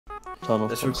Turn off.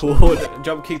 Let's record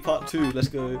Jump King Part 2. Let's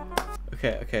go.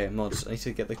 Okay, mods. I need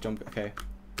to get the jump. Okay.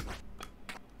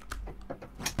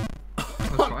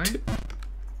 That's right.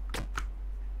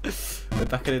 We're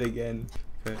back at it again.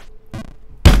 Okay.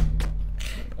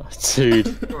 Dude,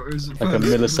 like a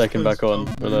millisecond back on.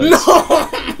 Relax. No!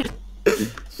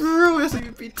 Bro, it's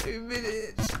gonna be 2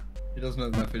 minutes. He doesn't know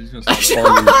the method, he's gonna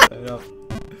start. No!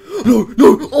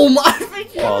 Oh my!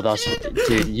 Oh, that's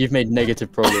dude. You've made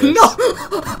negative progress. No!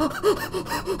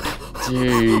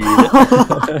 Dude.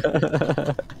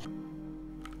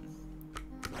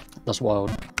 That's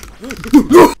wild.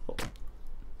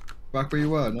 Back where you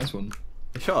were, nice one.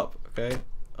 Shut up, okay?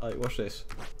 Alright, watch this.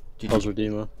 Pause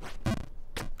Redeemer.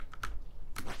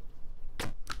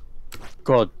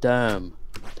 God damn.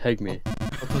 Take me.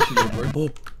 I'll touch you, bro.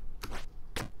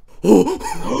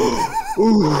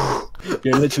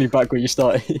 You're literally back where you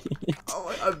started.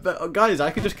 Guys, I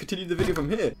can just continue the video from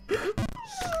here.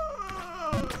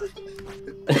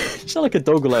 You sound like a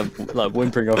dog like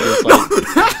whimpering off your side.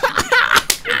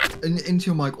 Into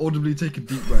your mic, audibly take a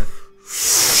deep breath.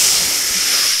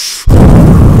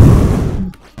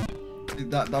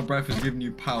 That breath is giving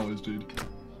you powers, dude.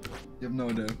 You have no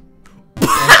idea.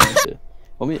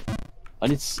 Okay. I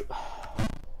need to...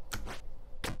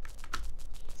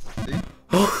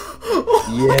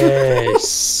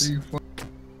 Yes!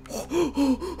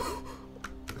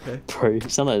 Okay. Bro, you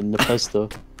sound like a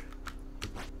Nepesto.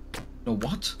 No,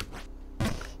 what?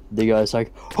 The guy's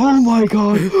like, oh my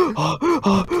god!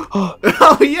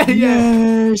 Oh yeah,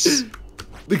 yeah! Yes!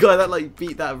 The guy that like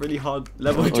beat that really hard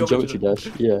level On Geometry Dash,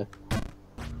 yeah.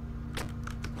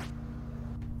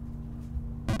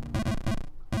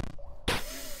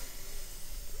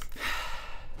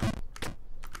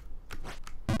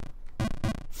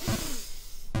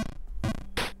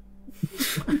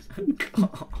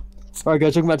 Alright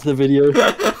guys, welcome back to the video.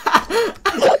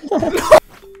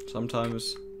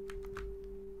 Sometimes.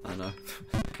 I don't know.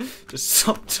 Just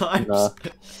sometimes. Nah.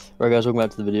 Alright guys, welcome back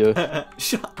to the video.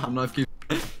 Shut up. Knife keep.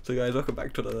 So guys, welcome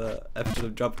back to another episode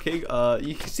of Jump King.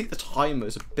 You can see the timer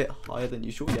is a bit higher than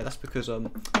usual. Yeah, that's because I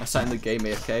sat in the game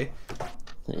AFK.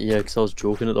 Yeah, because I was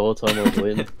joking it the whole time I was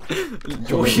waiting.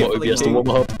 Joking What for the OBS to game. warm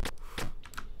up.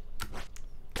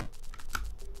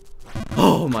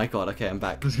 Oh my god, okay, I'm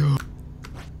back. Let's go.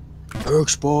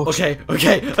 Xbox. Okay.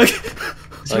 Let's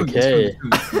go, Okay.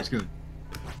 Let's go.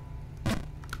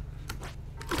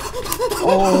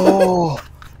 Oh!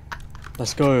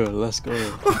 Let's go. Let's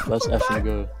effing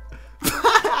go.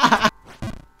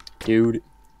 Dude,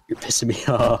 you're pissing me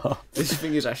off. This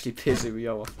thing is actually pissing me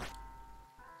off.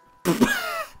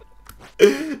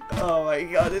 Oh my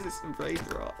god, this is some brain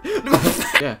rot.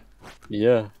 Yeah.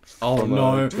 Yeah. Oh From,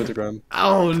 no. Twittergram.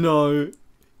 Oh no.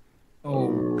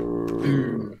 Oh.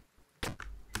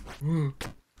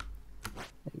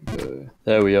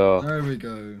 There we are. There we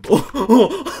go.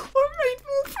 I made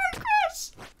more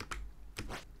progress.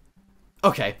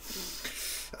 Okay.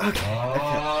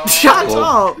 Shut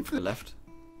up. Left.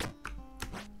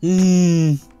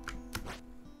 No.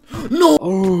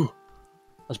 Oh.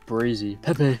 That's brazy.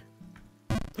 Pepe.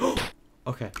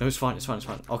 Okay, no, it's fine.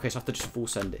 Okay, so I have to just full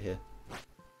send it here.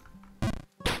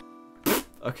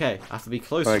 Okay, I have to be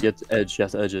close. Alright, get to edge. You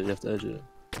have to edge it.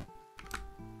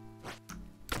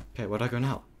 Okay, where'd I go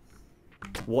now?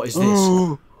 What is this?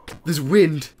 There's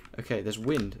wind. Okay, there's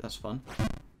wind. That's fun.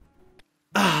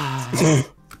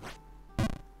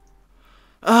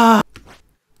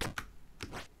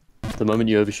 The moment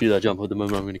you overshoot that jump, the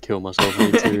moment I'm gonna kill myself.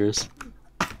 Being serious.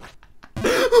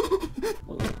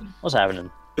 What's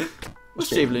happening? What's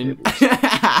Javelin?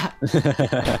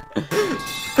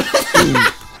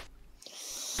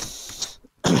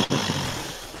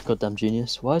 Goddamn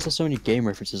genius. Why is there so many game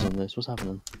references on this? What's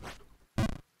happening?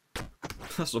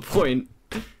 That's the point.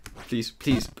 Please.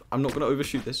 I'm not gonna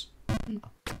overshoot this.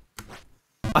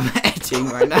 I'm editing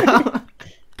right now.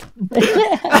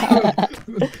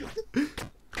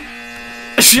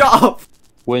 Shut up!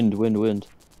 Wind.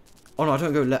 Oh no, I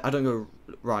don't go left. I don't go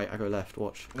right. I go left.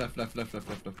 Watch. Left. Yeah.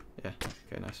 Okay.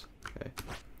 Nice. Okay.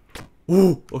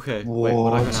 Ooh. Okay. Wait. What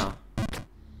do I go now?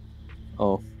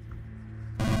 Oh.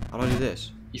 How do I do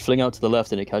this? You fling out to the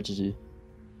left and it catches you.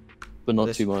 But not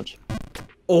This- too much.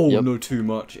 Oh Yep. no, too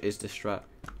much is distract.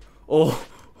 Oh.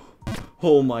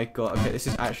 Oh my god. Okay, this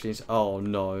is actually. Oh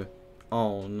no.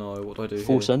 Oh no. What do I do?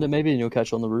 Full here? send it maybe and you'll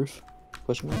catch it on the roof?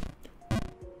 Question mark?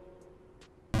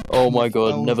 Oh my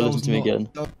god, never listen to me again.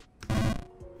 No.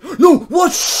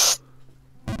 What?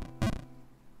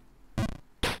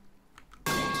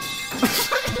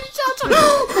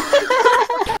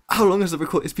 How long has the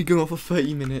record? It's been going on for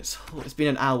 30 minutes. Oh, it's been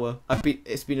an hour.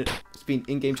 It's been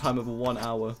in-game time of 1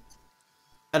 hour.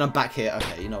 And I'm back here.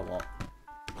 Okay, you know what?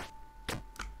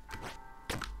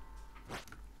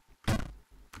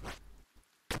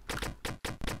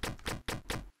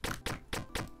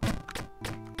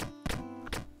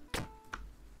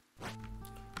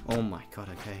 Oh my god,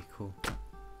 okay, cool.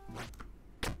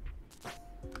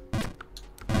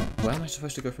 Where am I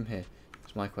supposed to go from here?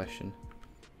 That's my question.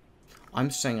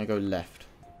 I'm saying I go left.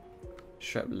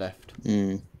 Straight up left.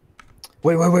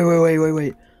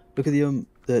 Wait. Look at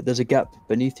there's a gap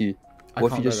beneath you.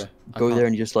 What if you just go there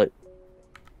and you just like...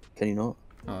 Can you not?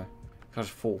 No. I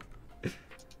just fall.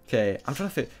 Okay, I'm trying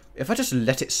to fit... If I just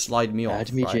let it slide me off,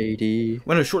 Add me, right? JD.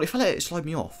 Well, no, surely if I let it slide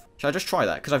me off. Should I just try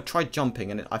that? Because I've tried jumping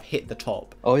and I've hit the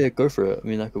top. Oh yeah, go for it. I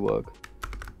mean, that could work.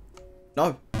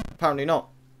 No, apparently not.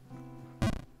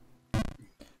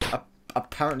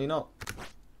 Apparently not.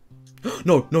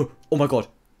 No, no, oh my god.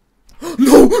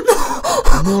 No,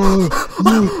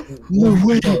 No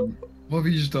way! What have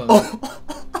you just done?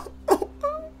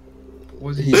 What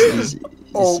is he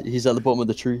doing? He's at the bottom of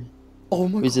the tree. Oh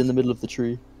my god. He's in the middle of the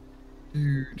tree.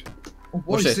 Dude. What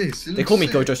Watch is this. this? They call me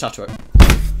Gojo Satoru.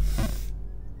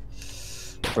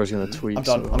 I was gonna tweet. I'm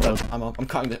done. so I'm done. I'm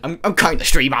cutting the. I'm cutting the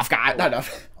stream off, guys. No.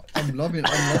 I'm loving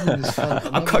this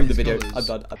fun. I'm cutting the video. I'm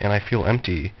done. And I feel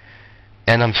empty.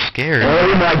 And I'm scared.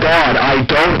 Oh my god, I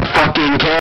don't fucking care.